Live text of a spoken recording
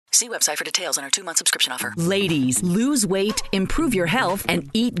See website for details on our 2-month subscription offer. Ladies, lose weight, improve your health, and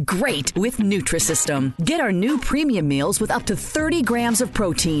eat great with Nutrisystem. Get our new premium meals with up to 30 grams of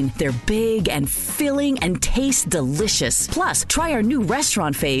protein. They're big and filling and taste delicious. Plus, try our new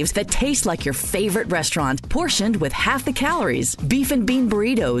restaurant faves that taste like your favorite restaurant, portioned with half the calories. Beef and bean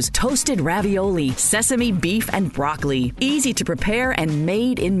burritos, toasted ravioli, sesame beef and broccoli. Easy to prepare and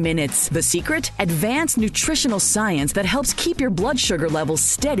made in minutes. The secret? Advanced nutritional science that helps keep your blood sugar levels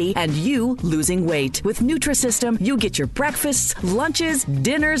steady and you losing weight. With Nutrisystem, you get your breakfasts, lunches,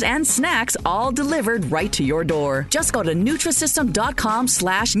 dinners, and snacks all delivered right to your door. Just go to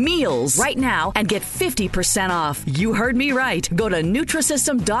Nutrisystem.com/meals right now and get 50% off. You heard me right. Go to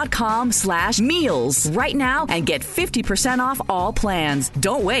Nutrisystem.com/meals right now and get 50% off all plans.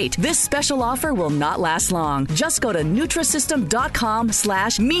 Don't wait. This special offer will not last long. Just go to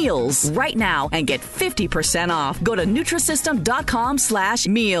Nutrisystem.com/meals right now and get 50% off. Go to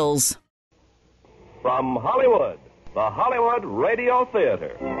Nutrisystem.com/meals. From Hollywood, the Hollywood Radio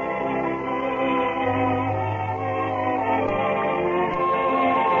Theater.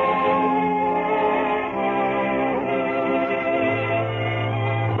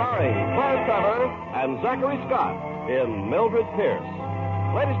 Starring Claire Trevor and Zachary Scott in Mildred Pierce.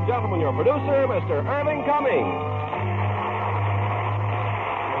 Ladies and gentlemen, your producer, Mr. Irving Cummings.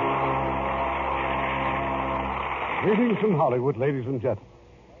 Greetings from Hollywood, ladies and gentlemen.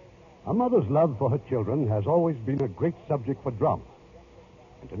 A mother's love for her children has always been a great subject for drama.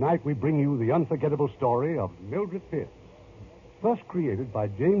 And tonight we bring you the unforgettable story of Mildred Pierce, first created by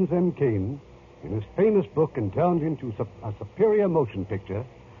James M. Cain in his famous book and turned into a superior motion picture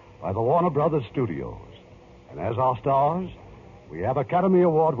by the Warner Brothers Studios. And as our stars, we have Academy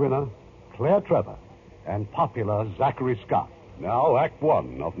Award winner Claire Trevor and popular Zachary Scott. Now, Act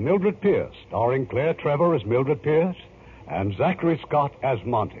One of Mildred Pierce, starring Claire Trevor as Mildred Pierce and Zachary Scott as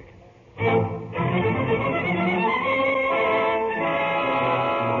Monty.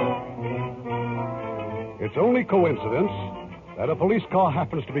 It's only coincidence that a police car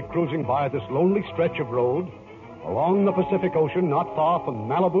happens to be cruising by this lonely stretch of road along the Pacific Ocean not far from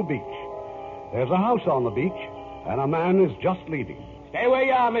Malibu Beach. There's a house on the beach, and a man is just leaving. Stay where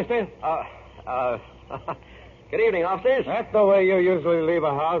you are, mister. Good evening, officers. That's the way you usually leave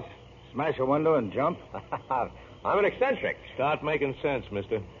a house. Smash a window and jump. I'm an eccentric. Start making sense,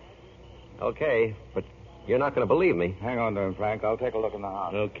 mister. Okay, but you're not going to believe me. Hang on to him, Frank. I'll take a look in the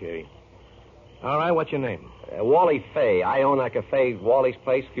house. Okay. All right, what's your name? Wally Fay. I own that cafe, Wally's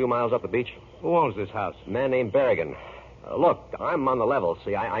Place, a few miles up the beach. Who owns this house? A man named Berrigan. Look, I'm on the level.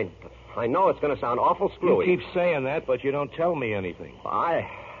 See, I know it's going to sound awful screwy. You keep saying that, but you don't tell me anything.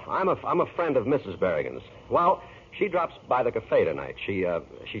 I'm a friend of Mrs. Berrigan's. Well, she drops by the cafe tonight. She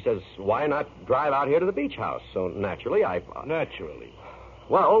says, why not drive out here to the beach house? So naturally, Naturally.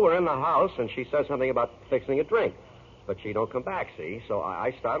 Well, we're in the house, and she says something about fixing a drink. But she don't come back, see? So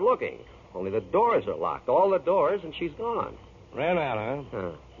I start looking. Only the doors are locked. All the doors, and she's gone. Ran out,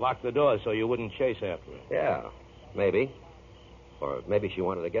 huh? Locked the door so you wouldn't chase after her. Yeah, maybe. Or maybe she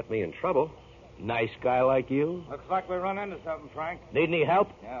wanted to get me in trouble. Nice guy like you? Looks like we run into something, Frank. Need any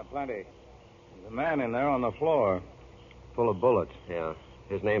help? Yeah, plenty. There's a man in there on the floor, full of bullets. Yeah,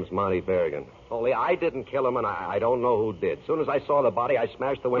 his name's Monty Berrigan. Only I didn't kill him, and I don't know who did. As soon as I saw the body, I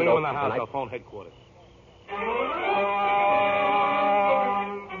smashed the window. Bring him in the house. I'll phone headquarters.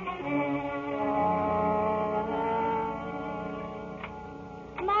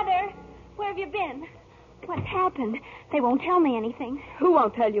 Mother, where have you been? What's happened? They won't tell me anything. Who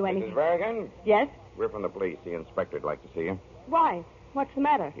won't tell you anything? Mrs. Berrigan? Yes? We're from the police. The inspector'd like to see you. Why? What's the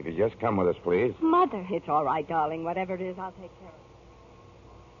matter? If you just come with us, please. Mother. It's all right, darling. Whatever it is, I'll take care of it.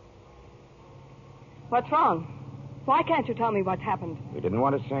 What's wrong? Why can't you tell me what's happened? We didn't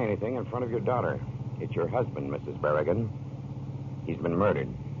want to say anything in front of your daughter. It's your husband, Mrs. Berrigan. He's been murdered.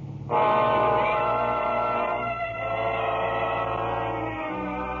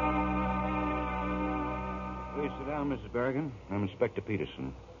 Please sit down, Mrs. Berrigan. I'm Inspector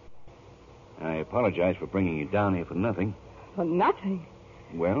Peterson. I apologize for bringing you down here for nothing. For nothing.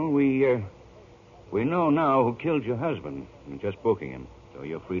 Well, we know now who killed your husband. We're just booking him, so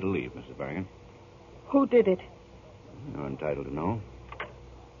you're free to leave, Mrs. Berrigan. Who did it? You're entitled to know.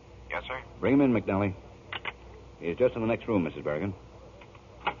 Yes, sir? Bring him in, McNally. He's just in the next room, Mrs. Berrigan.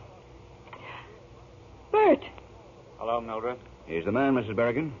 Bert. Hello, Mildred. He's the man, Mrs.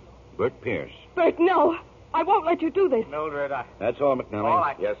 Berrigan. Bert Pierce. Bert, no. I won't let you do this. Mildred, That's all, McNally. All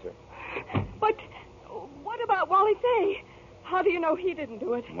right. Yes, sir. But what about Wally Fay? How do you know he didn't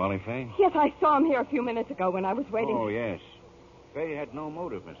do it? Wally Fay? Yes, I saw him here a few minutes ago when I was waiting. Oh, yes. Fay had no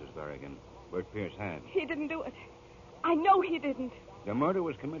motive, Mrs. Berrigan. Bert Pierce had. He didn't do it. I know he didn't. The murder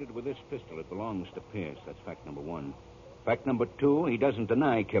was committed with this pistol. It belongs to Pierce. That's fact number 1. Fact number 2, he doesn't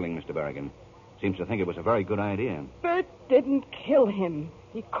deny killing Mr. Berrigan. Seems to think it was a very good idea. Bert didn't kill him.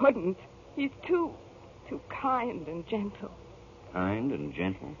 He couldn't. He's too kind and gentle. Kind and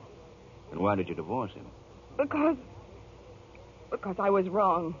gentle? And why did you divorce him? Because I was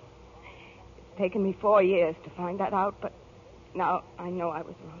wrong. It's taken me 4 years to find that out, but now I know I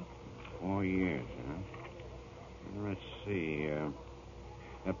was wrong. 4 years, huh? Let's see.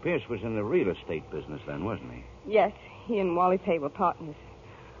 Pierce was in the real estate business then, wasn't he? Yes, he and Wally Fay were partners.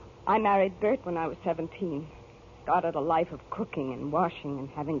 I married Bert when I was 17. Started a life of cooking and washing and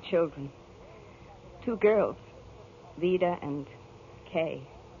having children. 2 girls, Vida and Kay.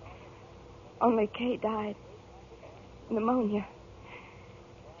 Only Kay died. Pneumonia.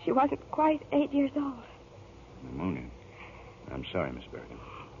 She wasn't quite 8 years old. Pneumonia? I'm sorry, Miss Berrigan.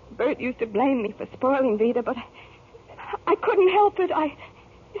 Bert used to blame me for spoiling Vida, but I couldn't help it.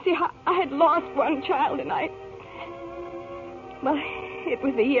 You see, I had lost one child, and well, it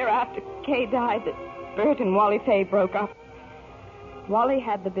was the year after Kay died that Bert and Wally Fay broke up. Wally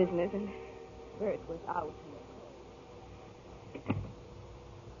had the business, and Bert was out.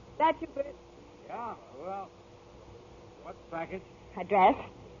 That you, Bert? Yeah, well, what package? A dress?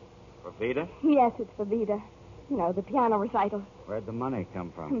 For Vida? Yes, it's for Vida. You know, the piano recital. Where'd the money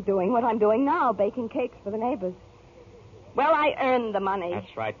come from? I'm doing what I'm doing now, baking cakes for the neighbors. Well, I earned the money.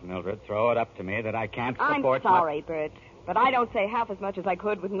 That's right, Mildred. Throw it up to me that I can't support... I'm sorry, Bert, but I don't say half as much as I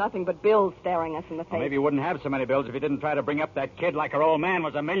could with nothing but bills staring us in the face. Well, maybe you wouldn't have so many bills if you didn't try to bring up that kid like her old man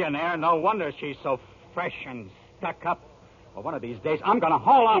was a millionaire. No wonder she's so fresh and stuck up. Well, one of these days, I'm going to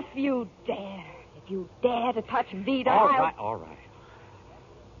haul off... If you dare to touch Vida, All right.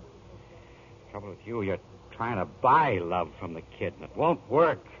 Trouble with you're trying to buy love from the kid, and it won't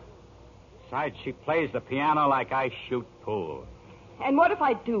work. Besides, she plays the piano like I shoot pool. And what if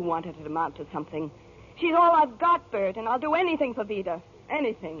I do want her to amount to something? She's all I've got, Bert, and I'll do anything for Vida.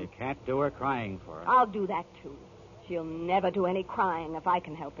 Anything. You can't do her crying for her. I'll do that, too. She'll never do any crying if I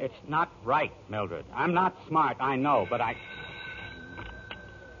can help it. It's not right, Mildred. I'm not smart, I know, but I...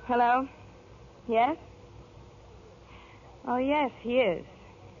 Hello? Yes? Oh, yes, he is.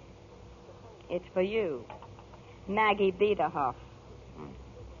 It's for you. Maggie Biederhoff.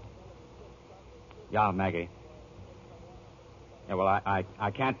 Yeah, Maggie. Yeah, well,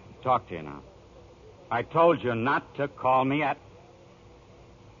 I can't talk to you now. I told you not to call me at...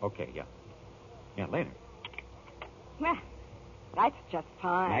 Okay, yeah. Yeah, later. Well, that's just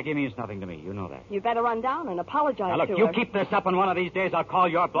fine. Maggie means nothing to me. You know that. You better run down and apologize Now, look, to you her. keep this up, and one of these days I'll call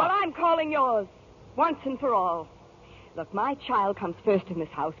your bluff. Well, I'm calling yours. Once and for all. Look, my child comes first in this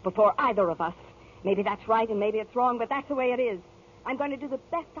house before either of us. Maybe that's right and maybe it's wrong, but that's the way it is. I'm going to do the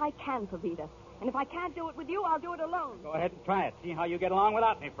best I can for Vida. And if I can't do it with you, I'll do it alone. Go ahead and try it. See how you get along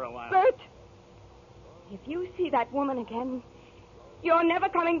without me for a while. Bert, if you see that woman again, you're never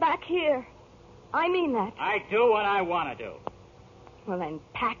coming back here. I mean that. I do what I want to do. Well, then,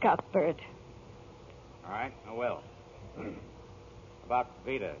 pack up, Bert. All right, I will. About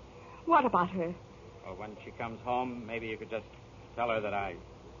Vida. What about her? Well, when she comes home, maybe you could just tell her that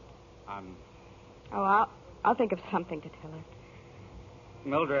I'm... Oh, I'll think of something to tell her.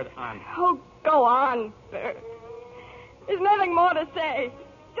 Mildred, I'm... Oh, go on, Bert. There's nothing more to say.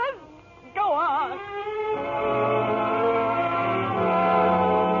 Just go on.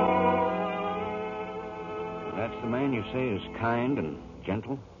 That's the man you say is kind and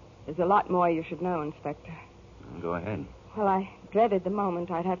gentle? There's a lot more you should know, Inspector. Go ahead. Well, I dreaded the moment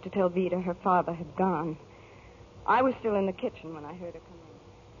I'd have to tell Vida her father had gone. I was still in the kitchen when I heard her come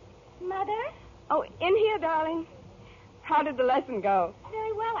in. Mother? Oh, in here, darling. How did the lesson go?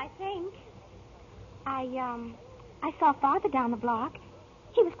 Very well, I think. I saw Father down the block.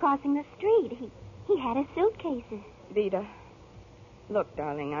 He was crossing the street. He had his suitcases. Vida, look,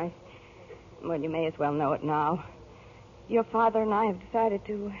 darling, well, you may as well know it now. Your father and I have decided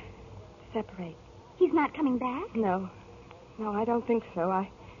to separate. He's not coming back? No, I don't think so.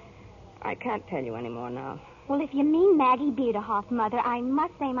 I can't tell you any more now. Well, if you mean Maggie Biederhoff, Mother, I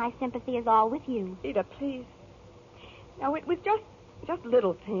must say my sympathy is all with you. Vida, please. No, it was just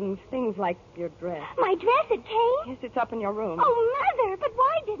little things like your dress. My dress at Kay? Yes, it's up in your room. Oh, Mother, but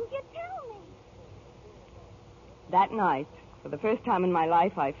why didn't you tell me? That night, for the first time in my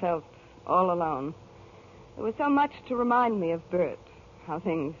life, I felt all alone. There was so much to remind me of Bert, how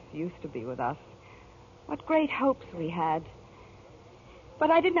things used to be with us. What great hopes we had.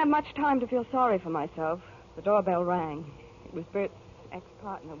 But I didn't have much time to feel sorry for myself. The doorbell rang. It was Bert's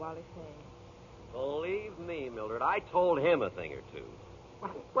ex-partner, Wally Fay. Believe me, Mildred, I told him a thing or two.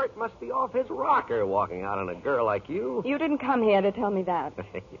 Bert must be off his rocker walking out on a girl like you. You didn't come here to tell me that.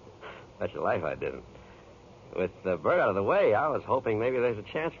 Bet your life I didn't. With Bert out of the way, I was hoping maybe there's a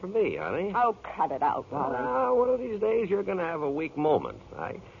chance for me, honey. Oh, cut it out, Wally. One of these days you're going to have a weak moment.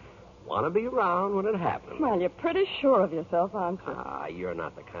 I want to be around when it happens. Well, you're pretty sure of yourself, aren't you? You're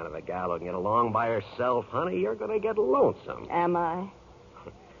not the kind of a gal who can get along by herself, honey. You're going to get lonesome. Am I?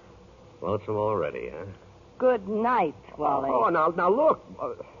 Lonesome already, huh? Good night, Wally. Oh, now look.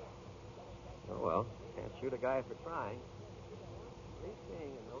 Oh, well, can't shoot a guy for trying. Nice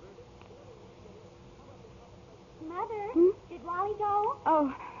seeing you, Mildred. Mother, did Wally go?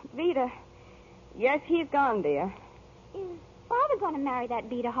 Oh, Vida. Yes, he's gone, dear. Is Father going to marry that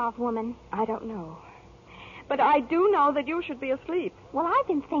Biederhoff woman? I don't know. But I do know that you should be asleep. Well, I've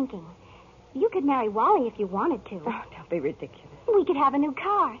been thinking. You could marry Wally if you wanted to. Oh, don't be ridiculous. We could have a new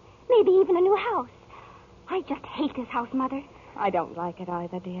car. Maybe even a new house. I just hate this house, Mother. I don't like it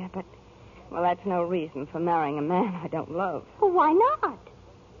either, dear, but, well, that's no reason for marrying a man I don't love. Well, why not?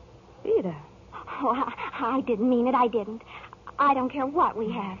 Vida. Oh, I didn't mean it. I didn't. I don't care what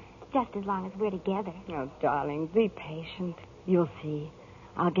we have, just as long as we're together. Oh, darling, be patient. You'll see.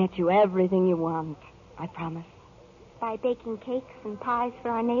 I'll get you everything you want. I promise. By baking cakes and pies for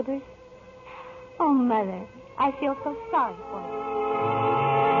our neighbors? Oh, Mother, I feel so sorry for you.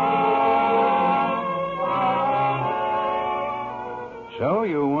 So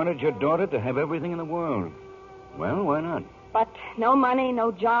you wanted your daughter to have everything in the world. Well, why not? But no money,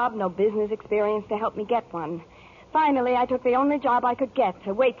 no job, no business experience to help me get one. Finally, I took the only job I could get,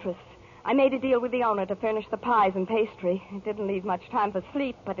 a waitress. I made a deal with the owner to furnish the pies and pastry. It didn't leave much time for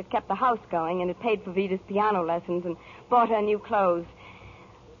sleep, but it kept the house going, and it paid for Vida's piano lessons and bought her new clothes.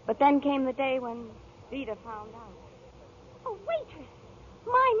 But then came the day when Vida found out. A waitress?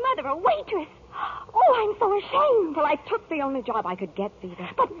 My mother, a waitress? Oh, I'm so ashamed. Well, I took the only job I could get, Vida.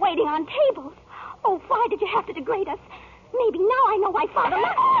 But waiting on tables. Oh, why did you have to degrade us? Maybe now I know why Father...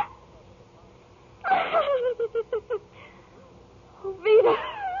 Oh, Vida,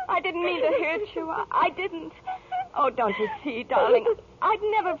 I didn't mean to hurt you. I didn't. Oh, don't you see, darling? I'd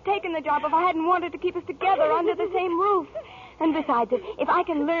never have taken the job if I hadn't wanted to keep us together under the same roof. And besides, if I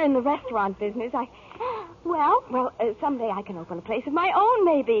can learn the restaurant business, Well, someday I can open a place of my own,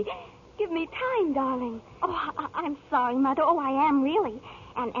 maybe. Give me time, darling. Oh, I'm sorry, Mother. Oh, I am, really.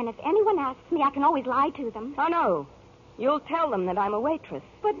 And if anyone asks me, I can always lie to them. Oh, no. You'll tell them that I'm a waitress.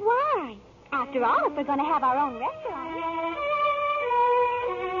 But why? After all, if we're going to have our own restaurant.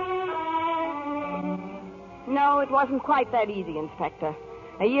 No, it wasn't quite that easy, Inspector.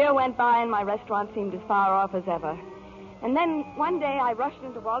 A year went by and my restaurant seemed as far off as ever. And then one day I rushed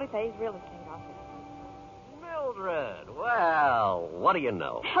into Wally Fay's real estate office. Mildred, well, what do you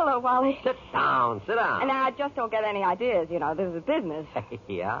know? Hello, Wally. Sit down. And I just don't get any ideas, you know. This is business.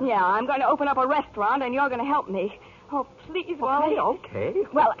 Yeah? Yeah, I'm going to open up a restaurant and you're going to help me. Oh, please, Wally. Okay.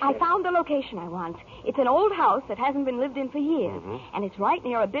 Well, I found the location I want. It's an old house that hasn't been lived in for years. Mm-hmm. And it's right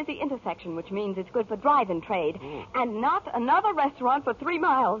near a busy intersection, which means it's good for drive-in trade. And not another restaurant for 3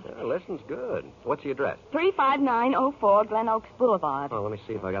 miles. Listen's good. What's the address? 35904 Glen Oaks Boulevard. Oh, let me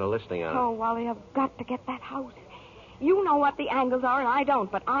see if I got a listing on it. Oh, Wally, I've got to get that house. You know what the angles are, and I don't,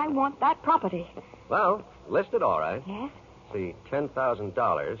 but I want that property. Well, listed all right. Yes? See,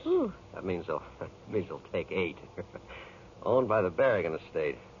 $10,000. Ooh. That means they'll take 8. Owned by the Berrigan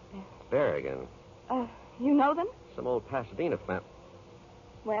estate. Yes. Berrigan? You know them? Some old Pasadena family.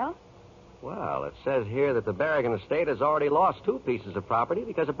 Well? Well, it says here that the Berrigan estate has already lost 2 pieces of property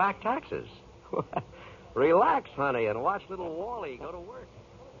because of back taxes. Relax, honey, and watch little Wally go to work.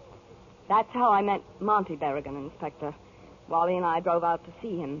 That's how I met Monty Berrigan, Inspector. Wally and I drove out to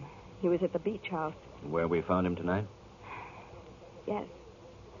see him. He was at the beach house. Where we found him tonight? Yes.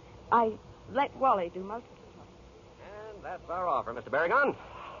 I let Wally do most of it. And that's our offer, Mr. Berrigan.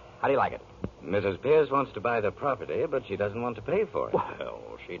 How do you like it? Mrs. Pierce wants to buy the property, but she doesn't want to pay for it. Well,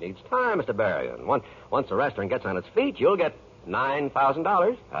 she needs time, Mr. Berrigan. Once the restaurant gets on its feet, you'll get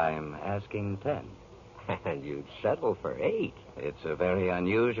 $9,000. I'm asking 10. And you'd settle for 8. It's a very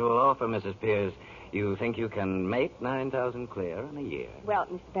unusual offer, Mrs. Pierce. You think you can make 9,000 clear in a year? Well,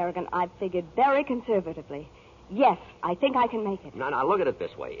 Mr. Berrigan, I've figured very conservatively. Yes, I think I can make it. Now, look at it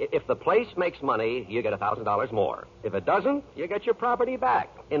this way. If the place makes money, you get $1,000 more. If it doesn't, you get your property back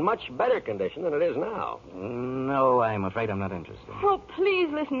in much better condition than it is now. No, I'm afraid I'm not interested. Oh, please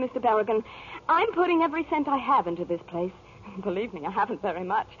listen, Mr. Berrigan. I'm putting every cent I have into this place. Believe me, I haven't very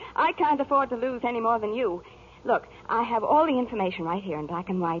much. I can't afford to lose any more than you. Look, I have all the information right here in black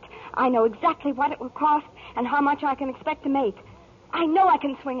and white. I know exactly what it will cost and how much I can expect to make. I know I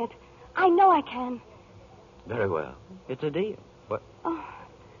can swing it. I know I can. Very well. It's a deal. What? Oh.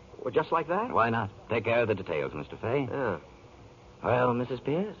 Well, just like that? Why not? Take care of the details, Mr. Fay. Yeah. Well, Mrs.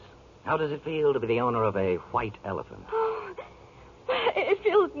 Pierce, how does it feel to be the owner of a white elephant? Oh, it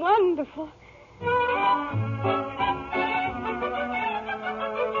feels wonderful.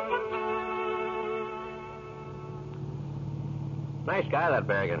 Nice guy, that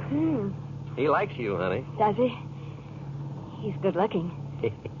Berrigan. He likes you, honey. Does he? He's good looking.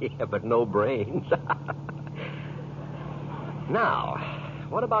 Yeah, but no brains. Now,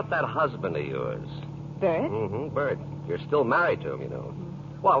 what about that husband of yours? Bert? Mm-hmm, Bert. You're still married to him, you know.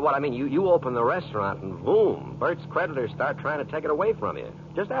 Well, what I mean, you open the restaurant and boom, Bert's creditors start trying to take it away from you.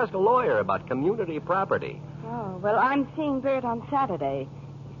 Just ask a lawyer about community property. Oh, well, I'm seeing Bert on Saturday.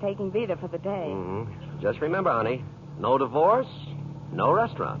 He's taking Vida for the day. Mm-hmm. Just remember, honey, no divorce, no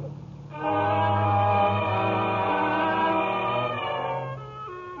restaurant.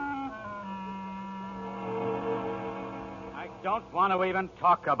 I don't want to even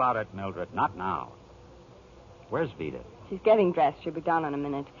talk about it, Mildred. Not now. Where's Vida? She's getting dressed. She'll be down in a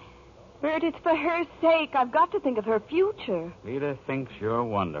minute. Bert, it's for her sake. I've got to think of her future. Vida thinks you're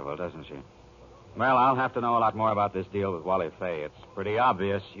wonderful, doesn't she? Well, I'll have to know a lot more about this deal with Wally Fay. It's pretty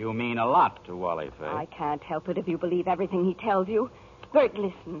obvious you mean a lot to Wally Fay. I can't help it if you believe everything he tells you. Bert,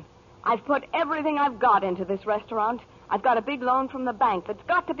 listen. I've put everything I've got into this restaurant. I've got a big loan from the bank that's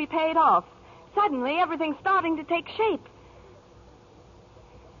got to be paid off. Suddenly, everything's starting to take shape.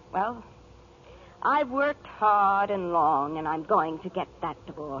 Well, I've worked hard and long, and I'm going to get that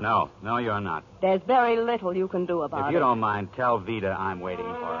divorce. No, you're not. There's very little you can do about it. If you don't mind, tell Vida I'm waiting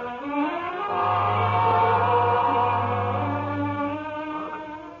for her.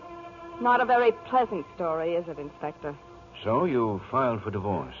 Not a very pleasant story, is it, Inspector? So you filed for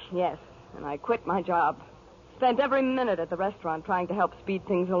divorce? Yes, and I quit my job. Spent every minute at the restaurant trying to help speed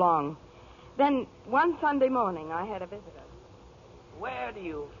things along. Then, one Sunday morning, I had a visitor. Where do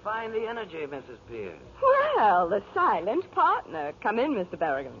you find the energy, Mrs. Pierce? Well, the silent partner. Come in, Mr.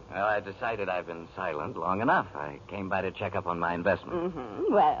 Berrigan. Well, I decided I've been silent long enough. I came by to check up on my investment.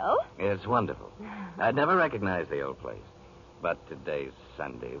 Mm-hmm. Well? It's wonderful. I'd never recognized the old place. But today's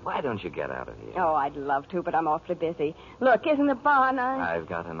Sunday. Why don't you get out of here? Oh, I'd love to, but I'm awfully busy. Look, isn't the bar nice? I've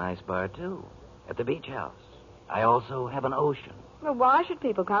got a nice bar, too. At the beach house. I also have an ocean. Well, why should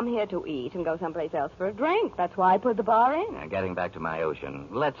people come here to eat and go someplace else for a drink? That's why I put the bar in. Now, getting back to my ocean,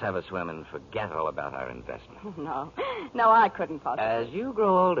 let's have a swim and forget all about our investment. No, I couldn't possibly. As you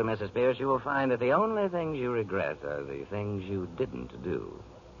grow older, Mrs. Pierce, you will find that the only things you regret are the things you didn't do.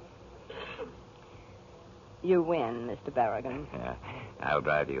 You win, Mr. Berrigan. Yeah, I'll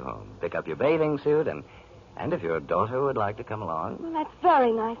drive you home. Pick up your bathing suit, and if your daughter would like to come along. Well, that's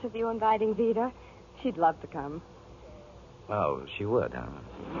very nice of you inviting Vida. She'd love to come. Oh, she would, huh?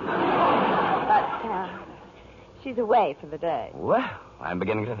 But she's away for the day. Well, I'm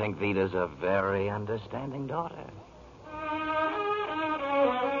beginning to think Vida's a very understanding daughter.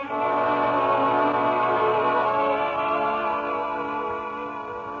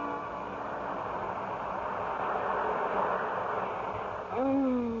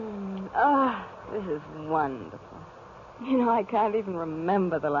 This is wonderful. You know, I can't even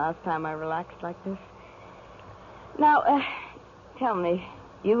remember the last time I relaxed like this. Now, tell me,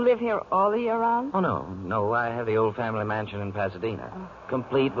 you live here all the year round? Oh, no. I have the old family mansion in Pasadena,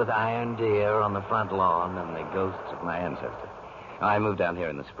 complete with iron deer on the front lawn and the ghosts of my ancestors. I moved down here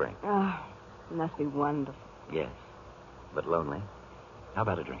in the spring. Oh, it must be wonderful. Yes, but lonely. How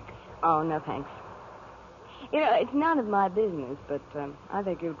about a drink? Oh, no, thanks. You know, it's none of my business, but I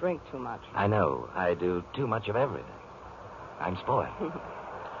think you drink too much. I know. I do too much of everything. I'm spoiled.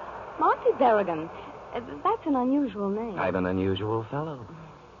 Monty Berrigan. That's an unusual name. I'm an unusual fellow.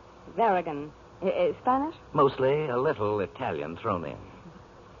 Berrigan. Spanish? Mostly a little Italian thrown in.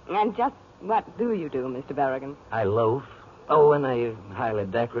 And just what do you do, Mr. Berrigan? I loaf. Oh, in a highly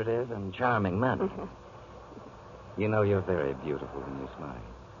decorative and charming manner. You know, you're very beautiful when you smile.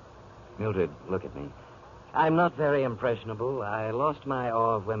 Mildred, look at me. I'm not very impressionable. I lost my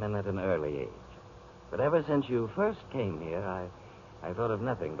awe of women at an early age. But ever since you first came here, I thought of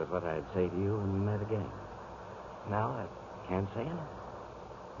nothing but what I'd say to you when we met again. Now I can't say anything.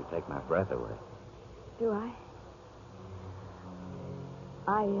 You take my breath away. Do I?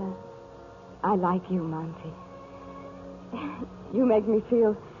 I like you, Monty. You make me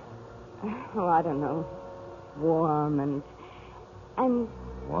feel, I don't know, warm and...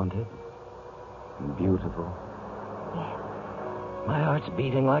 Wanted? And beautiful? Yes. My heart's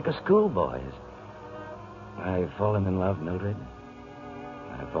beating like a schoolboy's. I've fallen in love, Mildred.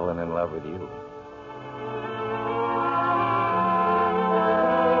 I've fallen in love with you.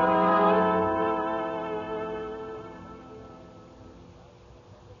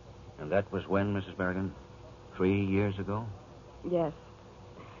 That was when, Mrs. Berrigan? 3 years ago? Yes.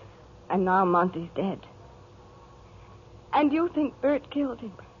 And now Monty's dead. And you think Bert killed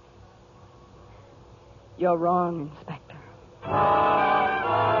him? You're wrong, Inspector.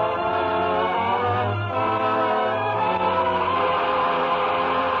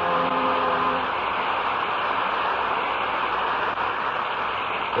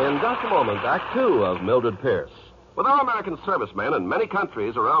 In just a moment, Act Two of Mildred Pierce. With our American servicemen in many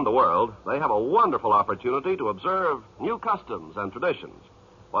countries around the world, they have a wonderful opportunity to observe new customs and traditions.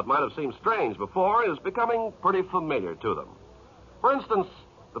 What might have seemed strange before is becoming pretty familiar to them. For instance,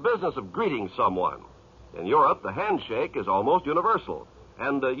 the business of greeting someone. In Europe, the handshake is almost universal,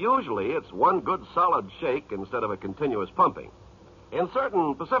 and usually it's one good solid shake instead of a continuous pumping. In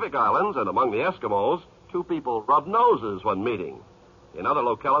certain Pacific islands and among the Eskimos, two people rub noses when meeting. In other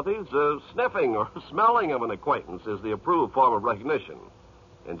localities, sniffing or smelling of an acquaintance is the approved form of recognition.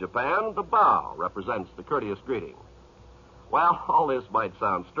 In Japan, the bow represents the courteous greeting. Well, all this might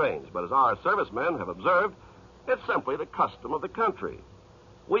sound strange, but as our servicemen have observed, it's simply the custom of the country.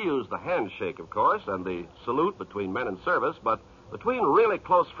 We use the handshake, of course, and the salute between men in service, but between really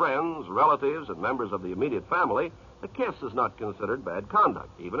close friends, relatives, and members of the immediate family, the kiss is not considered bad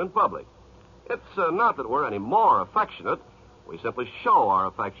conduct, even in public. It's not that we're any more affectionate. We simply show our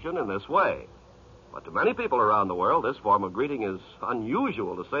affection in this way. But to many people around the world, this form of greeting is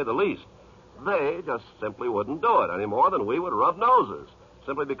unusual, to say the least. They just simply wouldn't do it any more than we would rub noses,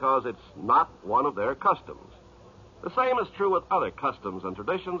 simply because it's not one of their customs. The same is true with other customs and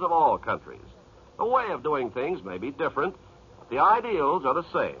traditions of all countries. The way of doing things may be different, but the ideals are the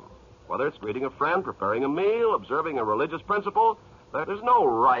same. Whether it's greeting a friend, preparing a meal, observing a religious principle, there's no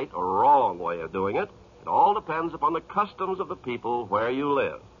right or wrong way of doing it. It all depends upon the customs of the people where you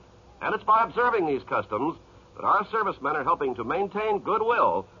live. And it's by observing these customs that our servicemen are helping to maintain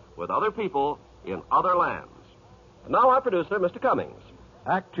goodwill with other people in other lands. And now our producer, Mr. Cummings.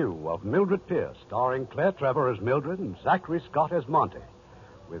 Act Two of Mildred Pierce, starring Claire Trevor as Mildred and Zachary Scott as Monty,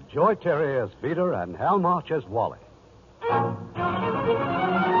 with Joy Terry as Vida and Hal March as Wally.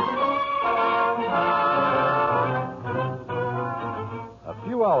 A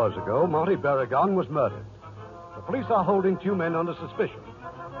few hours ago, Monty Berrigan was murdered. The police are holding two men under suspicion,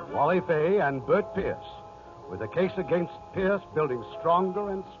 Wally Fay and Bert Pierce, with the case against Pierce building stronger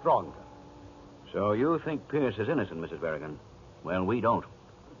and stronger. So you think Pierce is innocent, Mrs. Berrigan? Well, we don't.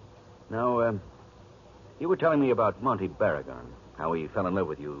 Now, you were telling me about Monty Berrigan, how he fell in love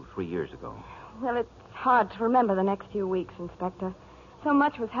with you 3 years ago. Well, it's hard to remember the next few weeks, Inspector. So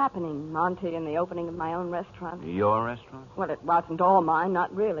much was happening. Monty and the opening of my own restaurant. Your restaurant? Well, it wasn't all mine,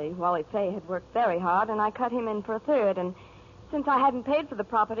 not really. Wally Fay had worked very hard, and I cut him in for a third. And since I hadn't paid for the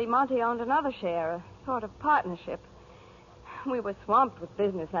property, Monty owned another share, a sort of partnership. We were swamped with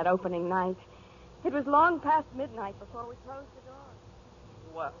business that opening night. It was long past midnight before we closed the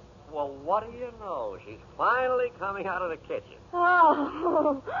door. Well, what do you know? She's finally coming out of the kitchen.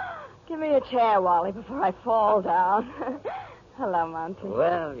 Oh, give me a chair, Wally, before I fall down. Hello, Monty.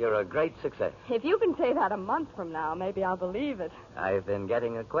 Well, you're a great success. If you can say that a month from now, maybe I'll believe it. I've been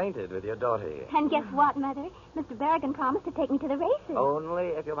getting acquainted with your daughter here. And guess what, Mother? Mr. Berrigan promised to take me to the races. Only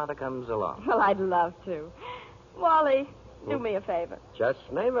if your mother comes along. Well, I'd love to. Wally, do me a favor. Just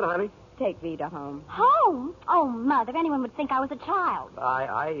name it, honey. Take Vida home. Home? Oh, Mother, anyone would think I was a child.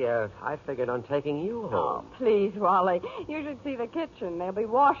 I figured on taking you home. Oh, please, Wally. You should see the kitchen. They'll be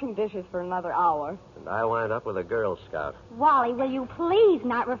washing dishes for another hour. And I wind up with a Girl Scout. Wally, will you please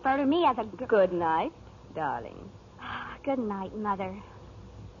not refer to me as a... Good night, darling. Good night, Mother.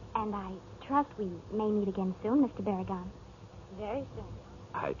 And I trust we may meet again soon, Mr. Berrigan. Very soon.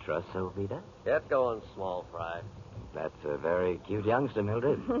 I trust so, Vida. Get going, small fry. That's a very cute youngster,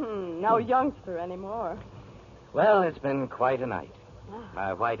 Mildred. No youngster anymore. Well, it's been quite a night.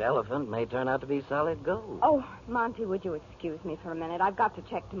 My white elephant may turn out to be solid gold. Oh, Monty, would you excuse me for a minute? I've got to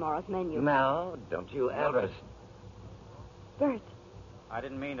check tomorrow's menu. No, don't you ever... Bert. I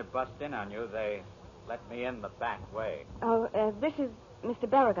didn't mean to bust in on you. They let me in the back way. Oh, this is Mr.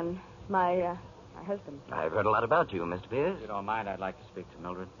 Berrigan, my husband. I've heard a lot about you, Mr. Pierce. If you don't mind, I'd like to speak to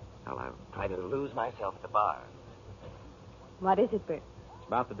Mildred. Well, I'll try to lose myself at the bar. What is it, Bert? It's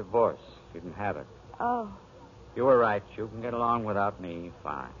about the divorce. You can have it. Oh. You were right. You can get along without me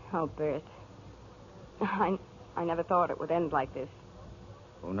fine. Oh, Bert. I never thought it would end like this.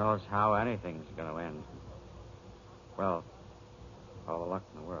 Who knows how anything's going to end. Well, all the luck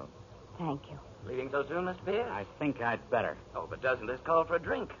in the world. Thank you. Leaving so soon, Mr. Pierce? I think I'd better. Oh, but doesn't this call for a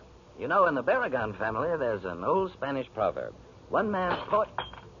drink? You know, in the Berrigan family, there's an old Spanish proverb. One man's thought...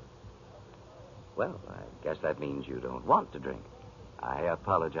 Well, I guess that means you don't want to drink. I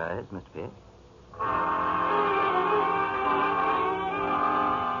apologize, Mr. Pierce.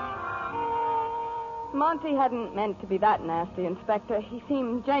 Monty hadn't meant to be that nasty, Inspector. He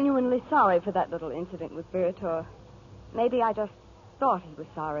seemed genuinely sorry for that little incident with Bert, or maybe I just thought he was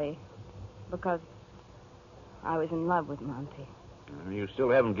sorry because I was in love with Monty. You still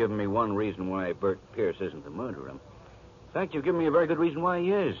haven't given me one reason why Bert Pierce isn't the murderer. In fact, you've given me a very good reason why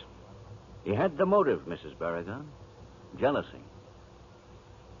he is. He had the motive, Mrs. Barragan. Jealousy.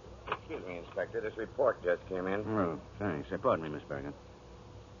 Excuse me, Inspector. This report just came in. Oh, thanks. Pardon me, Miss Barragan.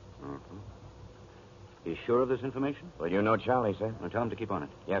 Uh-huh. You sure of this information? Well, you know Charlie, sir. Well, tell him to keep on it.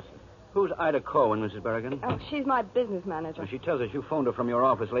 Yes, sir. Who's Ida Cohen, Mrs. Barragan? Oh, she's my business manager. Well, she tells us you phoned her from your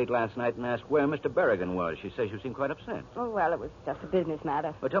office late last night and asked where Mr. Barragan was. She says you seemed quite upset. Oh, well, it was just a business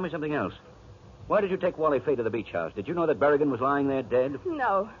matter. Well, tell me something else. Why did you take Wally Fay to the beach house? Did you know that Barragan was lying there dead?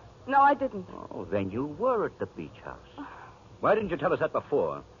 No, I didn't. Oh, then you were at the beach house. Why didn't you tell us that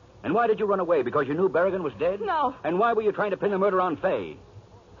before? And why did you run away? Because you knew Barragan was dead? No. And why were you trying to pin the murder on Fay?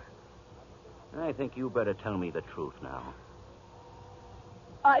 I think you better tell me the truth now.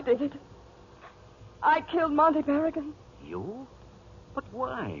 I did it. I killed Monty Barragan. You? But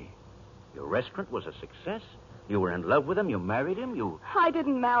why? Your restaurant was a success. You were in love with him. You married him. I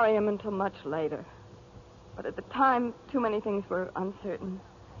didn't marry him until much later. But at the time, too many things were uncertain.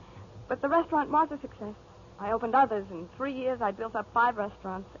 But the restaurant was a success. I opened others. In 3 years, I built up 5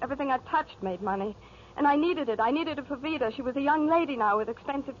 restaurants. Everything I touched made money. And I needed it. I needed it for Vida. She was a young lady now with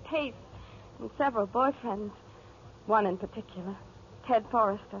expensive tastes. And several boyfriends. One in particular, Ted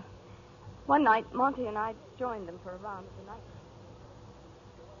Forrester. One night, Monty and I joined them for a round of the night.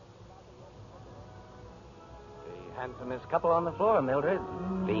 The handsomest couple on the floor, Mildred.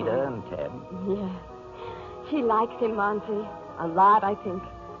 Vida and Ted. Yeah. She likes him, Monty. A lot, I think.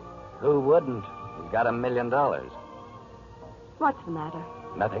 Who wouldn't? He's got $1 million. What's the matter?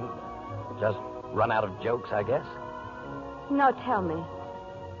 Nothing. Just run out of jokes, I guess. No, tell me.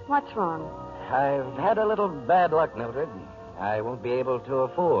 What's wrong? I've had a little bad luck, Mildred. I won't be able to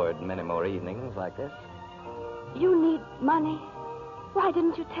afford many more evenings like this. You need money. Why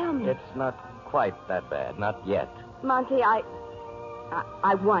didn't you tell me? It's not quite that bad. Not yet. Monty, I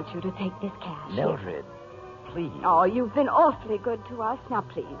want you to take this cash. Mildred, please. Oh, you've been awfully good to us. Now,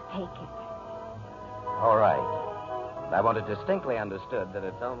 please, take it. All right. I want it distinctly understood that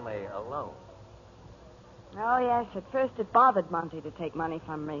it's only a loan. Oh, yes. At first it bothered Monty to take money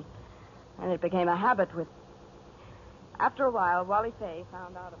from me. And it became a habit with... After a while, Wally Fay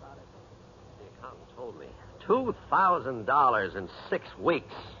found out about it. The accountant told me. $2,000 in 6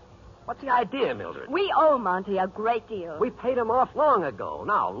 weeks. What's the idea, Mildred? We owe Monty a great deal. We paid him off long ago.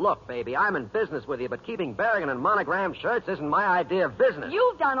 Now, look, baby, I'm in business with you, but keeping Barragan in monogram shirts isn't my idea of business.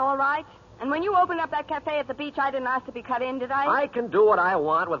 You've done all right. And when you opened up that cafe at the beach, I didn't ask to be cut in, did I? I can do what I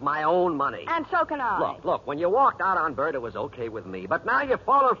want with my own money. And so can I. Look, when you walked out on Bert, it was okay with me. But now you're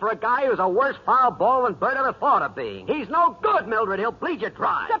falling for a guy who's a worse foul ball than Bert ever thought of being. He's no good, Mildred. He'll bleed you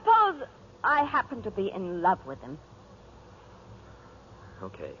dry. Suppose I happen to be in love with him.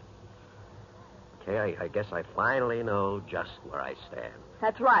 Okay, I guess I finally know just where I stand.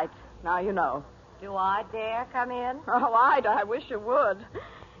 That's right. Now you know. Do I dare come in? Oh, I wish you would.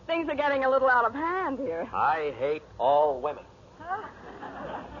 Things are getting a little out of hand here. I hate all women.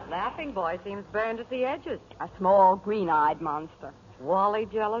 Laughing boy seems burned at the edges. A small, green-eyed monster. Wally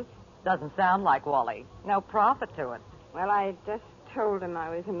jealous? Doesn't sound like Wally. No profit to it. Well, I just told him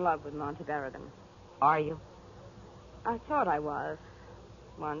I was in love with Monty Barragan. Are you? I thought I was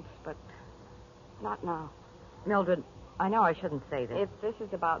once, but not now. Mildred, I know I shouldn't say this. If this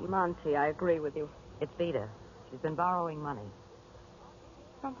is about Monty, I agree with you. It's Vida. She's been borrowing money.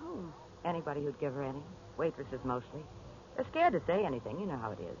 From whom? Anybody who'd give her any. Waitresses mostly. They're scared to say anything. You know how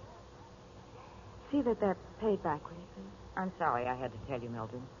it is. See that they're paid back, will you, please? I'm sorry I had to tell you,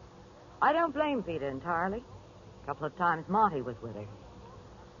 Mildred. I don't blame Vida entirely. A couple of times Monty was with her.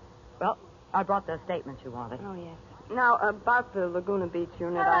 Well, I brought those statements you wanted. Oh, yes. Now, about the Laguna Beach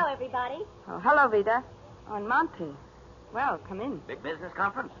unit. Hello, everybody. Oh, hello, Vida. On Monty. Well, come in. Big business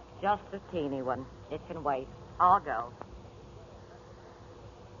conference? Just a teeny one. It can wait. I'll go.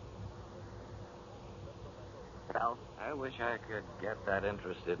 So, I wish I could get that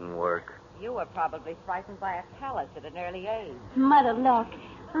interested in work. you were probably frightened by a palace at an early age. Mother, look.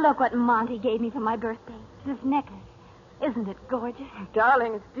 Look what Monty gave me for my birthday. This necklace. Isn't it gorgeous?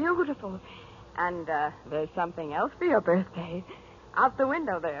 Darling, it's beautiful. And there's something else for your birthday. Out the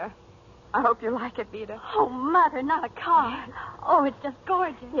window there. I hope you like it, Vida. Oh, Mother, not a car. Oh, it's just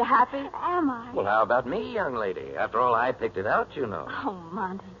gorgeous. You happy? Am I? Well, how about me, young lady? After all, I picked it out, you know. Oh,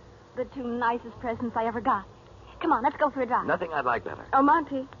 Monty. The two nicest presents I ever got. Come on, let's go for a drive. Nothing I'd like better. Oh,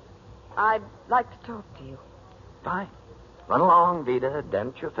 Monty, I'd like to talk to you. Fine. Run along, Vida.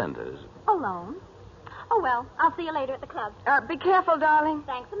 Dent your fenders. Alone? Oh, well, I'll see you later at the club. Be careful, darling.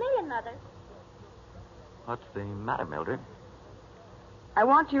 Thanks a million, Mother. What's the matter, Mildred? I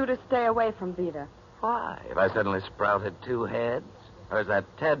want you to stay away from Vida. Why? Have I suddenly sprouted two heads? Or has that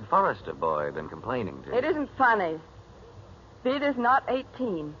Ted Forrester boy been complaining to you? It isn't funny. Vida's not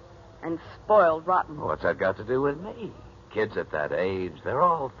 18 and spoiled rotten. What's that got to do with me? Kids at that age, they're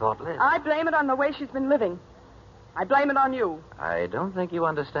all thoughtless. I blame it on the way she's been living. I blame it on you. I don't think you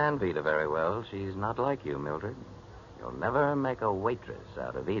understand Vida very well. She's not like you, Mildred. You'll never make a waitress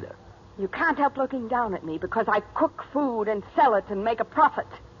out of Vida. You can't help looking down at me because I cook food and sell it and make a profit.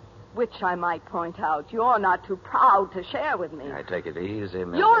 Which, I might point out, you're not too proud to share with me. I take it easy,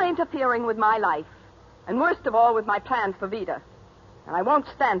 Mildred. You're interfering with my life. And worst of all, with my plans for Vida. And I won't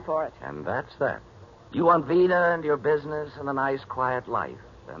stand for it. And that's that. You want Vida and your business and a nice, quiet life.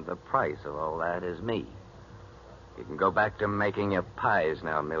 And the price of all that is me. You can go back to making your pies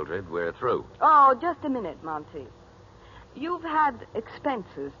now, Mildred. We're through. Oh, just a minute, Monty. You've had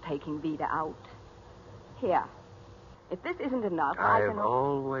expenses taking Vida out. Here. If this isn't enough, I I've can...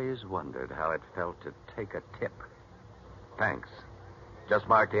 always wondered how it felt to take a tip. Thanks. Just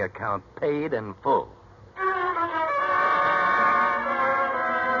mark the account paid in full.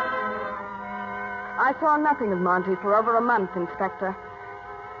 I saw nothing of Monty for over a month, Inspector.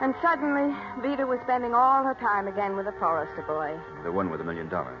 And suddenly, Vida was spending all her time again with the Forrester boy. The one with $1 million.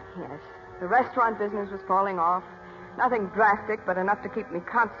 Yes. The restaurant business was falling off. Nothing drastic, but enough to keep me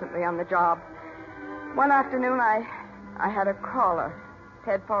constantly on the job. One afternoon, I had a caller,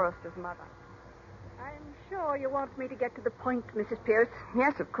 Ted Forrester's mother. I'm sure you want me to get to the point, Mrs. Pierce.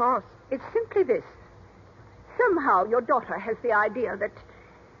 Yes, of course. It's simply this. Somehow your daughter has the idea that,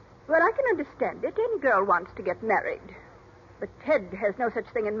 well, I can understand it. Any girl wants to get married. But Ted has no such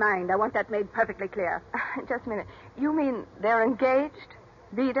thing in mind. I want that made perfectly clear. Just a minute. You mean they're engaged?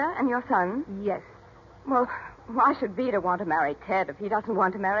 Vida and your son? Yes. Well, why should Vida want to marry Ted if he doesn't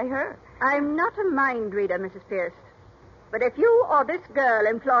want to marry her? I'm not a mind reader, Mrs. Pierce. But if you or this girl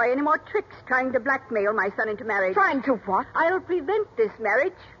employ any more tricks trying to blackmail my son into marriage... Trying to what? I'll prevent this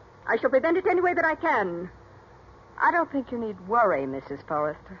marriage. I shall prevent it any way that I can. I don't think you need worry, Mrs.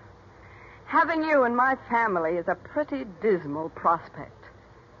 Forrester. Having you in my family is a pretty dismal prospect.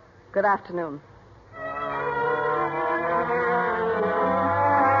 Good afternoon.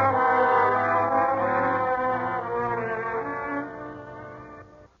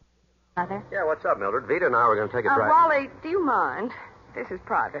 Mother? Yeah, what's up, Mildred? Vida and I were going to take a drive. Wally, do you mind? This is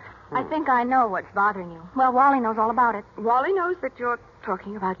private. I think I know what's bothering you. Well, Wally knows all about it. Wally knows that you're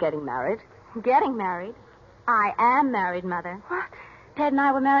talking about getting married. Getting married? I am married, Mother. What? Ted and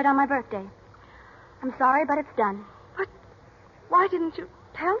I were married on my birthday. I'm sorry, but it's done. But why didn't you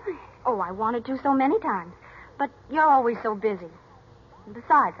tell me? Oh, I wanted to so many times. But you're always so busy. And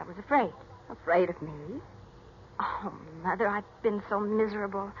besides, I was afraid. Afraid of me? Oh, Mother, I've been so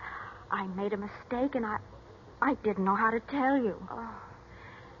miserable. I made a mistake, and I didn't know how to tell you. Oh.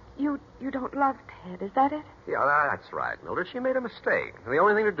 You don't love Ted, is that it? Yeah, that's right, Mildred. She made a mistake. And the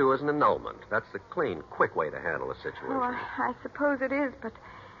only thing to do is an annulment. That's the clean, quick way to handle a situation. Oh, I suppose it is, but...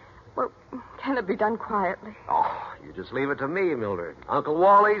 Well, can it be done quietly? Oh, you just leave it to me, Mildred. Uncle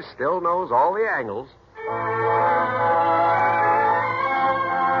Wally still knows all the angles.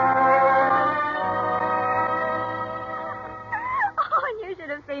 Oh, and you should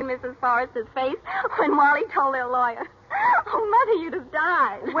have seen Mrs. Forrester's face when Wally told their lawyer. Oh, Mother, you'd have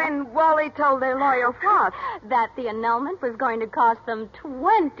died. When Wally told their lawyer what? That the annulment was going to cost them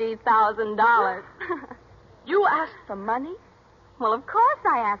 $20,000. You asked for money? Well, of course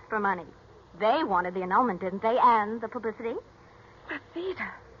I asked for money. They wanted the annulment, didn't they? And the publicity. But,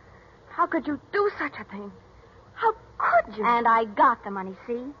 Vida, how could you do such a thing? How could you? And I got the money,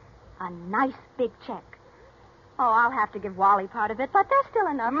 see? A nice big check. Oh, I'll have to give Wally part of it, but there's still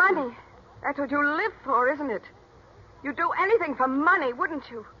enough. Money. That's what you live for, isn't it? You'd do anything for money, wouldn't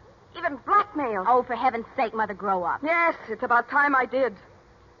you? Even blackmail. Oh, for heaven's sake, Mother, grow up. Yes, it's about time I did.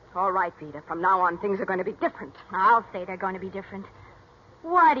 All right, Vida. From now on, things are going to be different. I'll say they're going to be different.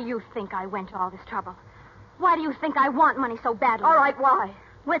 Why do you think I went to all this trouble? Why do you think I want money so badly? All right, why?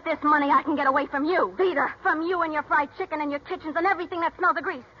 With this money, I can get away from you. Vida. From you and your fried chicken and your kitchens and everything that smells of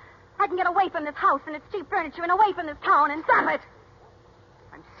grease. I can get away from this house and its cheap furniture and away from this town and... Stop it!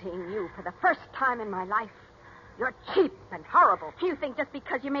 I'm seeing you for the first time in my life. You're cheap and horrible. You think just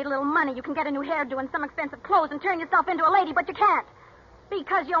because you made a little money, you can get a new hairdo and some expensive clothes and turn yourself into a lady, but you can't.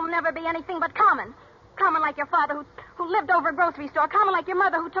 Because you'll never be anything but common. Common like your father who lived over a grocery store. Common like your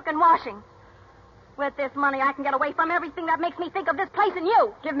mother who took in washing. With this money, I can get away from everything that makes me think of this place and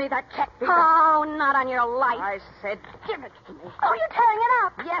you. Give me that check, Vita. Oh, not on your life. I said, give it to me. Oh, you're tearing it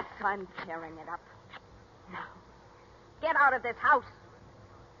up. Yes, I'm tearing it up. Now, get out of this house.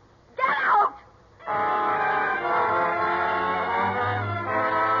 Get out!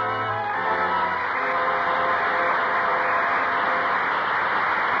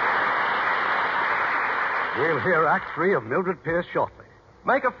 We'll hear Act 3 of Mildred Pierce shortly.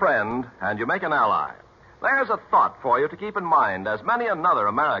 Make a friend, and you make an ally. There's a thought for you to keep in mind, as many another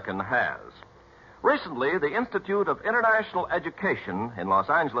American has. Recently, the Institute of International Education in Los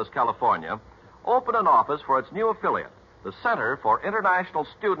Angeles, California, opened an office for its new affiliate, the Center for International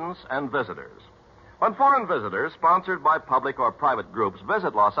Students and Visitors. When foreign visitors, sponsored by public or private groups,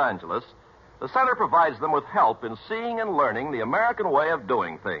 visit Los Angeles, the center provides them with help in seeing and learning the American way of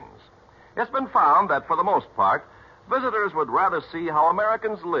doing things. It's been found that, for the most part, visitors would rather see how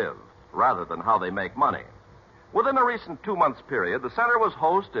Americans live rather than how they make money. Within a recent 2-month period, the center was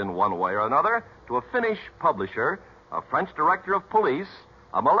host in one way or another to a Finnish publisher, a French director of police,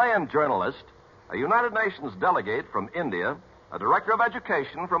 a Malayan journalist, a United Nations delegate from India, a director of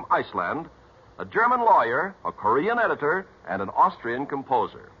education from Iceland, a German lawyer, a Korean editor, and an Austrian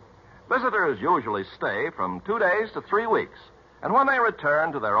composer. Visitors usually stay from 2 days to 3 weeks, and when they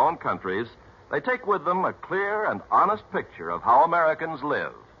return to their own countries, they take with them a clear and honest picture of how Americans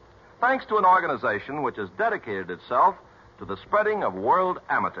live, thanks to an organization which has dedicated itself to the spreading of world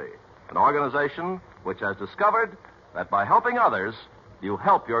amity, an organization which has discovered that by helping others, you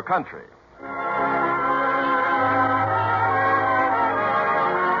help your country.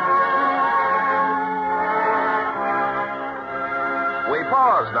 We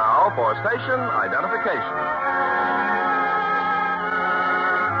pause now for station identification.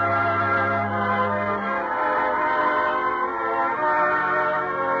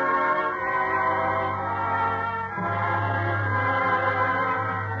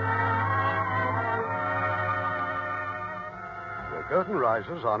 Curtain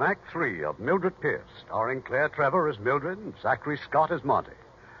rises on Act 3 of Mildred Pierce, starring Claire Trevor as Mildred and Zachary Scott as Monty,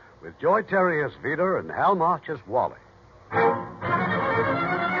 with Joy Terry as Vida and Hal March as Wally.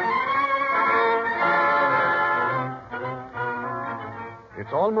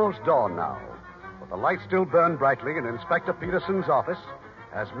 It's almost dawn now, but the lights still burn brightly in Inspector Peterson's office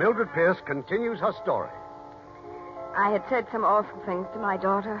as Mildred Pierce continues her story. I had said some awful things to my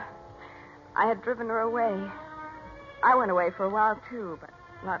daughter. I had driven her away. I went away for a while, too, but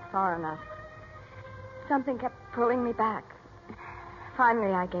not far enough. Something kept pulling me back.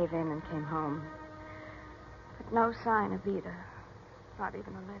 Finally, I gave in and came home. But no sign of Vida. Not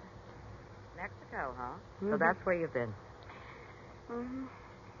even a letter. Mexico, huh? Mm-hmm. So that's where you've been. Mm-hmm.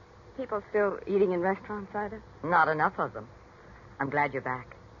 People still eating in restaurants, either? Not enough of them. I'm glad you're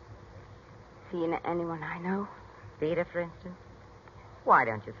back. Seen anyone I know? Vida, for instance? Why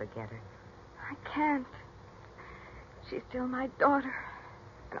don't you forget her? I can't. She's still my daughter,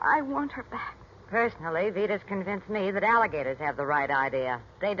 and I want her back. Personally, Vita's convinced me that alligators have the right idea.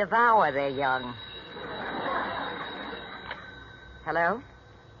 They devour their young. Hello?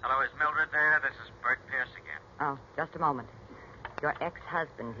 Hello, is Mildred there? This is Bert Pierce again. Oh, just a moment. Your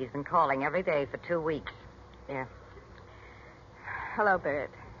ex-husband. He's been calling every day for 2 weeks. Here. Hello, Bert.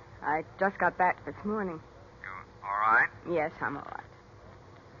 I just got back this morning. You all right? Yes, I'm all right.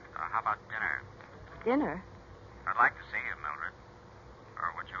 How about dinner? Dinner? I'd like to see you, Mildred.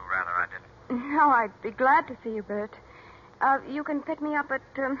 Or would you rather I didn't? No, I'd be glad to see you, Bert. You can pick me up at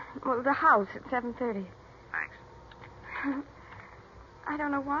the house at 7:30. Thanks. I don't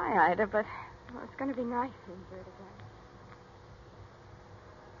know why, Ida, but it's going to be nice seeing Bert again.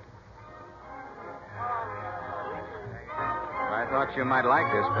 I thought you might like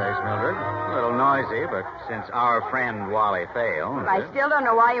this place, Mildred. A little noisy, but since our friend Wally failed... I still don't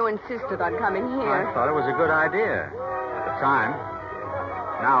know why you insisted on coming here. I thought it was a good idea at the time.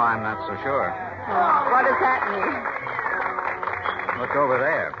 Now I'm not so sure. What does that mean? Look over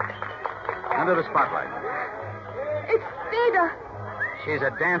there. Under the spotlight. It's Vida. She's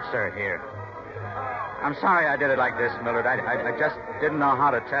a dancer here. I'm sorry I did it like this, Mildred. I just didn't know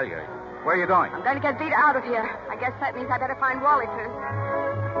how to tell you. Where are you going? I'm going to get Vida out of here. I guess that means I better find Wally first.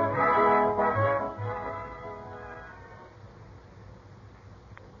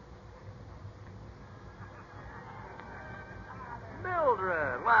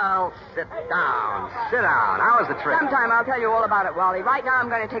 Mildred, well, sit down. Sit down. How was the trip? Sometime I'll tell you all about it, Wally. Right now I'm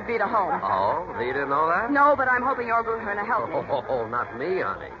going to take Vida home. Oh, you didn't know that? No, but I'm hoping you're going to help me. Oh, not me,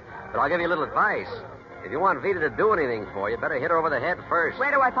 honey. But I'll give you a little advice. If you want Vida to do anything for you, better hit her over the head first. Where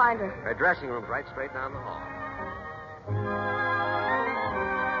do I find her? Her dressing room's right straight down the hall.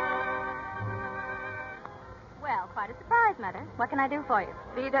 course, Mother. What can I do for you?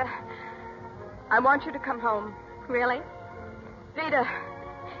 Vida, I want you to come home. Really? Vida,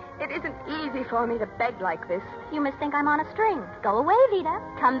 it isn't easy for me to beg like this. You must think I'm on a string. Go away, Vida.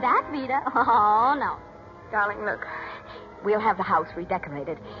 Come back, Vida. Oh, no. Darling, look. We'll have the house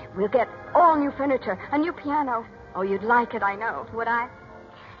redecorated. We'll get all new furniture, a new piano. Oh, you'd like it, I know. Would I?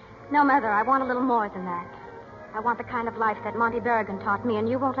 No, Mother, I want a little more than that. I want the kind of life that Monty Berrigan taught me, and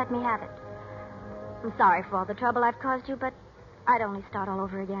you won't let me have it. I'm sorry for all the trouble I've caused you, but I'd only start all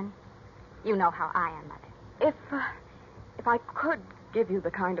over again. You know how I am, Mother. If I could give you the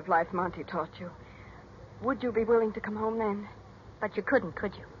kind of life Monty taught you, would you be willing to come home then? But you couldn't,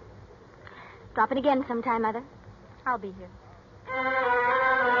 could you? Drop it again sometime, Mother. I'll be here.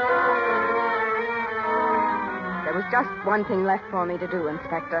 There was just one thing left for me to do,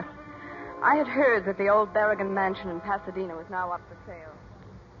 Inspector. I had heard that the old Berrigan mansion in Pasadena was now up for sale.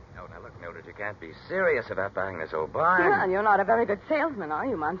 Oh, now look, Mildred, you can't be serious about buying this old barn. Yeah, and you're not a very good salesman, are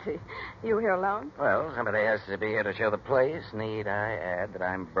you, Monty? You here alone? Well, somebody has to be here to show the place. Need I add that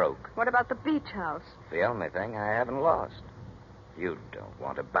I'm broke? What about the beach house? The only thing I haven't lost. You don't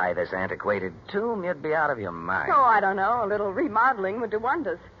want to buy this antiquated tomb. You'd be out of your mind. Oh, I don't know. A little remodeling would do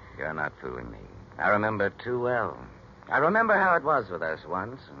wonders. You're not fooling me. I remember too well. I remember how it was with us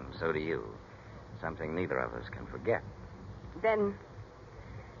once, and so do you. Something neither of us can forget. Then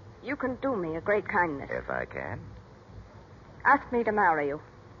you can do me a great kindness. If I can. Ask me to marry you.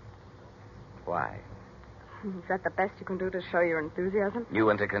 Why? Is that the best you can do to show your enthusiasm? You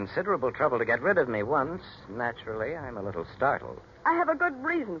went to considerable trouble to get rid of me once. Naturally, I'm a little startled. I have a good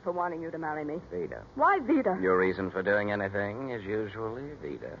reason for wanting you to marry me. Vida. Why Vida? Your reason for doing anything is usually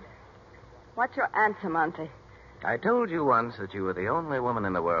Vida. What's your answer, Monty? I told you once that you were the only woman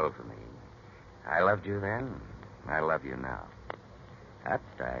in the world for me. I loved you then. I love you now. But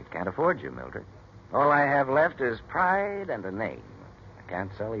I can't afford you, Mildred. All I have left is pride and a name. I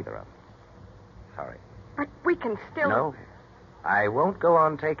can't sell either of them. Sorry. But we can still... No. I won't go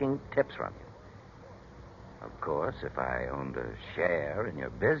on taking tips from you. Of course, if I owned a share in your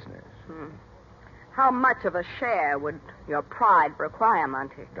business. How much of a share would your pride require,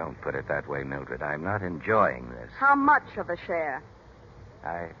 Monty? Don't put it that way, Mildred. I'm not enjoying this. How much of a share?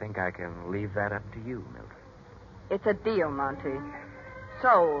 I think I can leave that up to you, Mildred. It's a deal, Monty.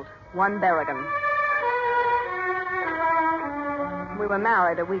 Sold. One Berrigan. We were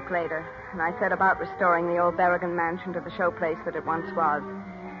married a week later, and I set about restoring the old Berrigan mansion to the showplace that it once was.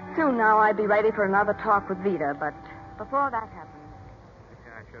 Soon now I'd be ready for another talk with Vida, but before that happened...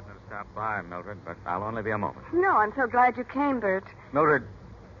 I shouldn't have stopped by, Mildred, but I'll only be a moment. No, I'm so glad you came, Bert. Mildred,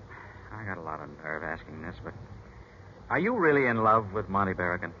 I got a lot of nerve asking this, but are you really in love with Monty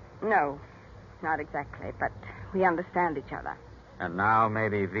Berrigan? No, not exactly, but we understand each other. And now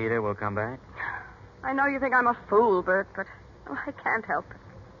maybe Vida will come back? I know you think I'm a fool, Bert, but I can't help it.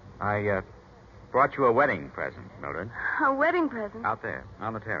 I brought you a wedding present, Mildred. A wedding present? Out there,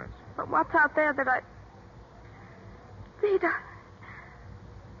 on the terrace. But what's out there that I... Vida.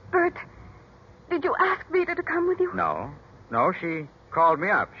 Bert, did you ask Vida to come with you? No. No, she called me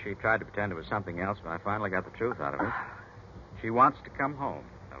up. She tried to pretend it was something else, but I finally got the truth out of her. She wants to come home,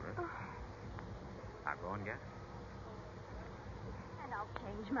 Mildred. I'll go and get her. And I'll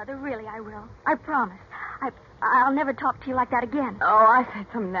change, Mother. Really, I will. I promise. I'll never talk to you like that again. Oh, I said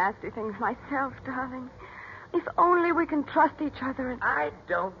some nasty things myself, darling. If only we can trust each other and... I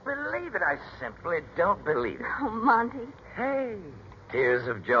don't believe it. I simply don't believe it. Oh, Monty. Hey, tears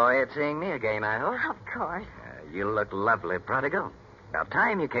of joy at seeing me again, I hope. Of course. You look lovely, prodigal. About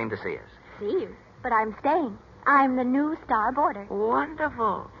time you came to see us. See you. But I'm staying. I'm the new star boarder.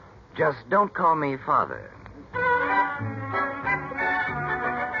 Wonderful. Just don't call me father.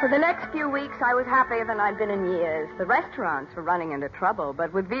 For the next few weeks, I was happier than I'd been in years. The restaurants were running into trouble,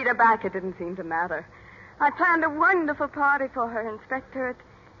 but with Vida back, it didn't seem to matter. I planned a wonderful party for her, Inspector.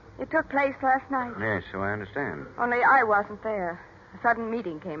 It took place last night. Yes, so I understand. Only I wasn't there. A sudden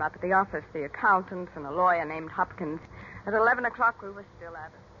meeting came up at the office. The accountants and a lawyer named Hopkins. At 11 o'clock, we were still at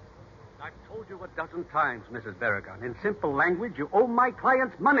it. I've told you a dozen times, Mrs. Berrigan. In simple language, you owe my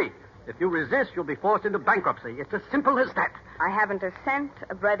clients money. If you resist, you'll be forced into bankruptcy. It's as simple as that. I haven't a cent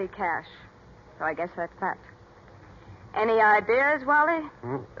of ready cash. So I guess that's that. Any ideas, Wally?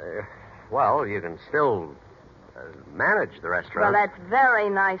 Well, you can still manage the restaurant. Well, that's very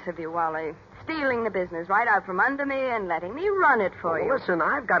nice of you, Wally. Stealing the business right out from under me and letting me run it for you. Listen,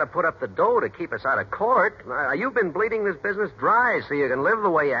 I've got to put up the dough to keep us out of court. You've been bleeding this business dry so you can live the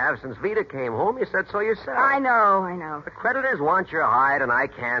way you have since Vida came home. You said so yourself. I know. The creditors want your hide, and I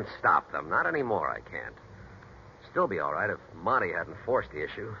can't stop them. Not anymore, I can't. Still be all right if Monty hadn't forced the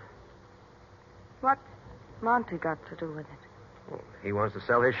issue. What Monty got to do with it? Well, he wants to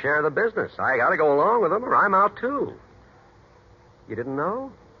sell his share of the business. I got to go along with him or I'm out, too. You didn't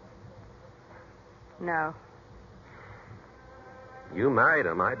know? No. You married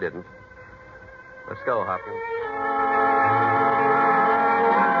him. I didn't. Let's go, Hopkins.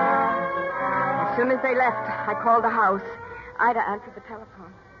 As soon as they left, I called the house. Ida answered the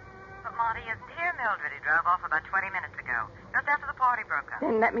telephone. But Monty is here, Mildred. He drove off about 20 minutes ago, just after the party broke up.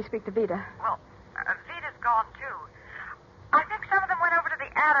 Then let me speak to Vida. Well, Vita's gone, too. I think some of them went over to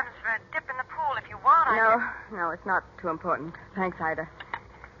the Adams for a dip in the pool. If you want, No, it's not too important. Thanks, Ida.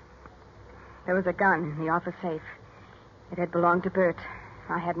 There was a gun in the office safe. It had belonged to Bert.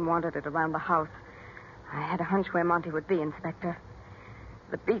 I hadn't wanted it around the house. I had a hunch where Monty would be, Inspector.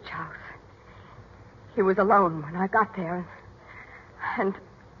 The beach house. He was alone when I got there, and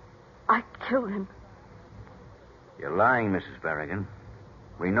I killed him. You're lying, Mrs. Berrigan.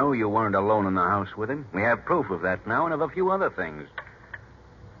 We know you weren't alone in the house with him. We have proof of that now and of a few other things.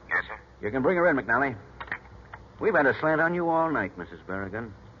 Yes, sir? You can bring her in, McNally. We've had a slant on you all night, Mrs.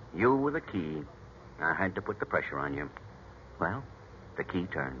 Berrigan. You were the key. I had to put the pressure on you. Well, the key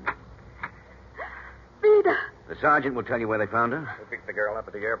turned. Vida! The sergeant will tell you where they found her. We picked the girl up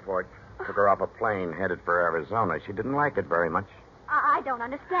at the airport. Took her off a plane headed for Arizona. She didn't like it very much. I don't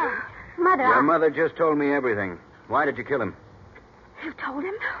understand. Mother, Your mother just told me everything. Why did you kill him? You told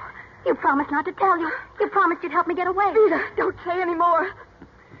him? You promised not to tell you. You promised you'd help me get away. Vida, don't say any more.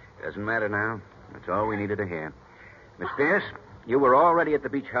 Doesn't matter now. That's all we needed to hear. Miss Pierce, you were already at the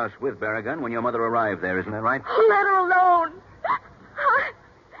beach house with Berrigan when your mother arrived there, isn't that right? Let her alone.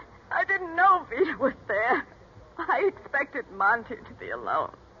 I didn't know Vida was there. I expected Monty to be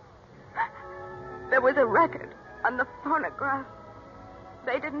alone. There was a record on the phonograph.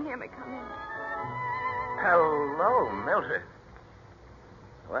 They didn't hear me come in. Hello, Mildred.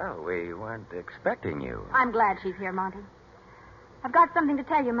 Well, we weren't expecting you. I'm glad she's here, Monty. I've got something to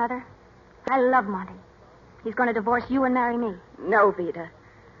tell you, Mother. I love Monty. He's going to divorce you and marry me. No, Vida.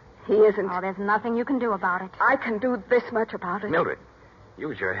 He isn't. Oh, there's nothing you can do about it. I can do this much about it. Mildred,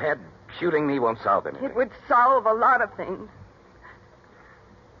 use your head. Shooting me won't solve anything. It would solve a lot of things.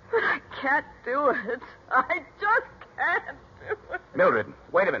 But I can't do it. I just can't do it. Mildred,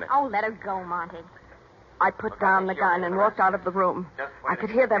 wait a minute. Oh, let her go, Monty. I put down the gun and walked out of the room. I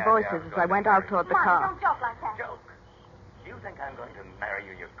could hear their voices as I went out toward the car. Don't joke like that. Joke? You think I'm going to marry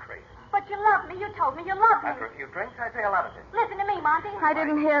you? You're crazy. But you love me. You told me you loved me. After a few drinks, I say a lot of things. Listen to me, Monty. I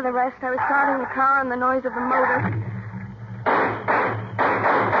didn't hear the rest. I was starting the car and the noise of the motor.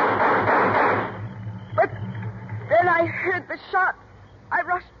 But then I heard the shot. I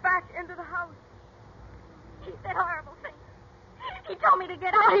rushed back into the house. He said horrible things. He told me to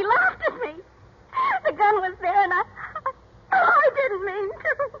get out. He laughed at me. The gun was there, and I didn't mean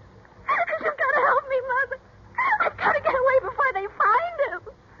to. You've got to help me, Mother. I've got to get away before they find him.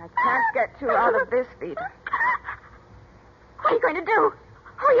 I can't get you out of this, Vida. What are you going to do?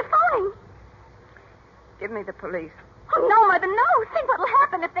 Who are you phoning? Give me the police. Oh, no, Mother, no. Think what'll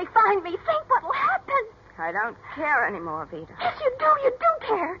happen if they find me. Think what'll happen. I don't care anymore, Vida. Yes, you do. You do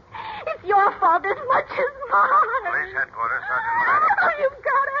care. It's your fault as much as mine. Police headquarters, Sergeant Moran. Oh, you've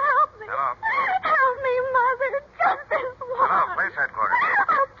got to help me. Hello. Help me, Mother. Just this once. Hello, police headquarters.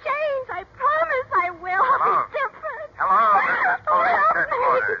 I'll change. I promise I will. I'll Hello. be different. Hello, this is police Help me.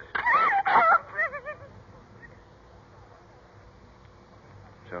 headquarters. Help me.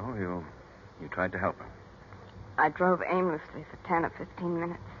 So you tried to help her. I drove aimlessly for 10 or 15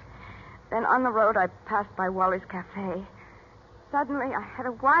 minutes. Then on the road, I passed by Wally's Cafe. Suddenly, I had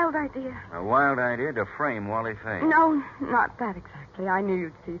a wild idea. A wild idea to frame Wally Fay. No, not that exactly. I knew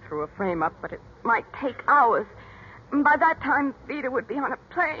you'd see through a frame-up, but it might take hours. And by that time, Vida would be on a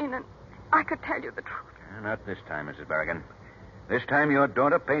plane, and I could tell you the truth. Not this time, Mrs. Berrigan. This time, your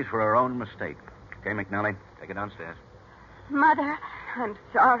daughter pays for her own mistake. Okay, McNally, take her downstairs. Mother. I'm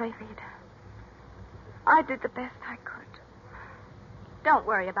sorry, Vida. I did the best I could. Don't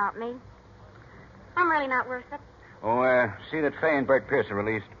worry about me. I'm really not worth it. Oh, see that Fay and Bert Pierce are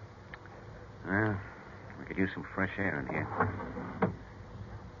released. Well, we could use some fresh air in here.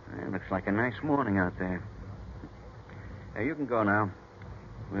 Looks like a nice morning out there. Hey, you can go now.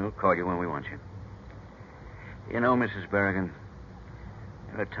 We'll call you when we want you. You know, Mrs. Berrigan,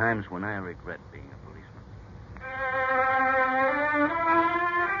 there are times when I regret being a policeman.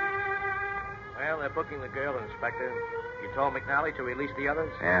 Well, they're booking the girl, Inspector. You told McNally to release the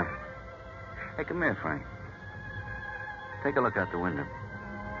others? Yeah. Hey, come here, Frank. Take a look out the window.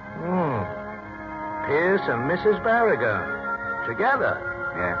 Pierce and Mrs. Berrigan. Together.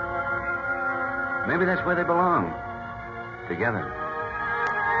 Yeah. Maybe that's where they belong. Together.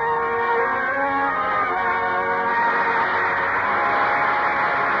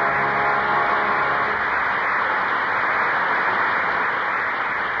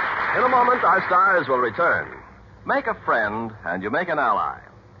 In a moment, our stars will return. Make a friend, and you make an ally.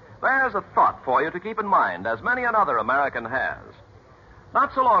 There's a thought for you to keep in mind, as many another American has.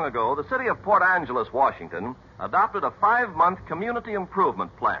 Not so long ago, the city of Port Angeles, Washington, adopted a 5-month community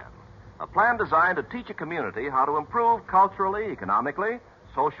improvement plan. A plan designed to teach a community how to improve culturally, economically,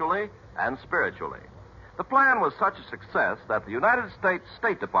 socially, and spiritually. The plan was such a success that the United States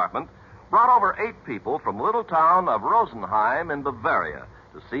State Department brought over 8 people from the little town of Rosenheim in Bavaria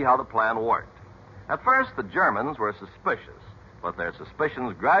to see how the plan worked. At first, the Germans were suspicious, but their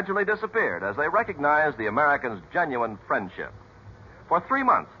suspicions gradually disappeared as they recognized the Americans' genuine friendship. For 3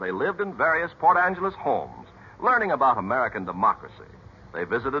 months, they lived in various Port Angeles homes, learning about American democracy. They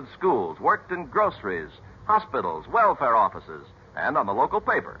visited schools, worked in groceries, hospitals, welfare offices, and on the local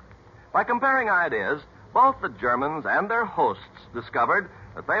paper. By comparing ideas, both the Germans and their hosts discovered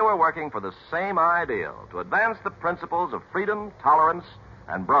that they were working for the same ideal, to advance the principles of freedom, tolerance,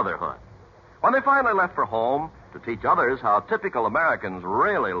 and brotherhood. When they finally left for home to teach others how typical Americans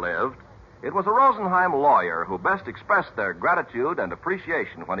really lived, it was a Rosenheim lawyer who best expressed their gratitude and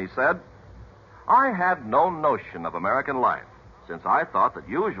appreciation when he said, "I had no notion of American life, since I thought that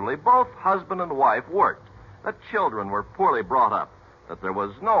usually both husband and wife worked, that children were poorly brought up, that there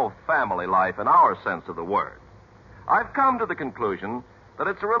was no family life in our sense of the word. I've come to the conclusion that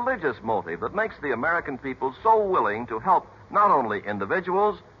it's a religious motive that makes the American people so willing to help not only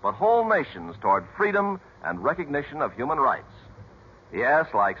individuals, but whole nations toward freedom and recognition of human rights."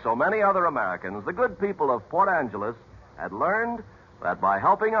 Yes, like so many other Americans, the good people of Port Angeles had learned that by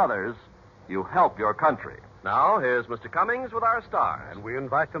helping others, you help your country. Now, here's Mr. Cummings with our stars. And we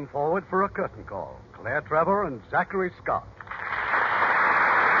invite them forward for a curtain call. Claire Trevor and Zachary Scott.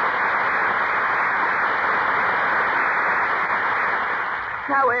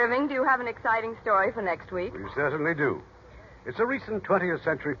 Now, Irving, do you have an exciting story for next week? We certainly do. It's a recent 20th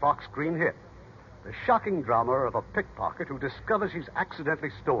Century Fox screen hit. The shocking drama of a pickpocket who discovers he's accidentally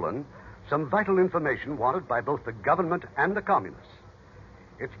stolen some vital information wanted by both the government and the communists.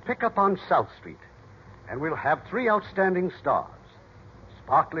 It's Pickup on South Street, and we'll have 3 outstanding stars.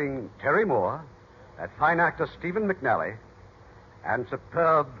 Sparkling Terry Moore, that fine actor Stephen McNally, and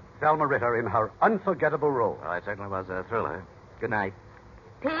superb Thelma Ritter in her unforgettable role. Well, it certainly was a thriller. Good night.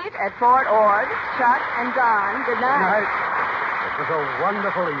 Pete at Fort Ord, Chuck and Don, good night. Good night. It was a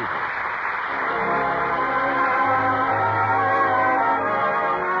wonderful evening.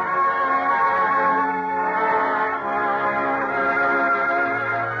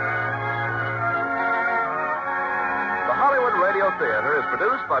 Theater is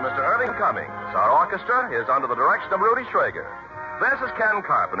produced by Mr. Irving Cummings. Our orchestra is under the direction of Rudy Schrager. This is Ken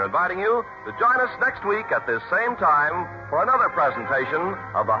Carpenter inviting you to join us next week at this same time for another presentation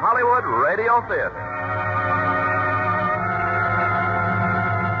of the Hollywood Radio Theater.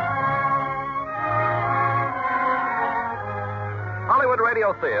 Hollywood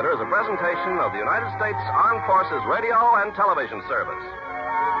Radio Theater is a presentation of the United States Armed Forces Radio and Television Service.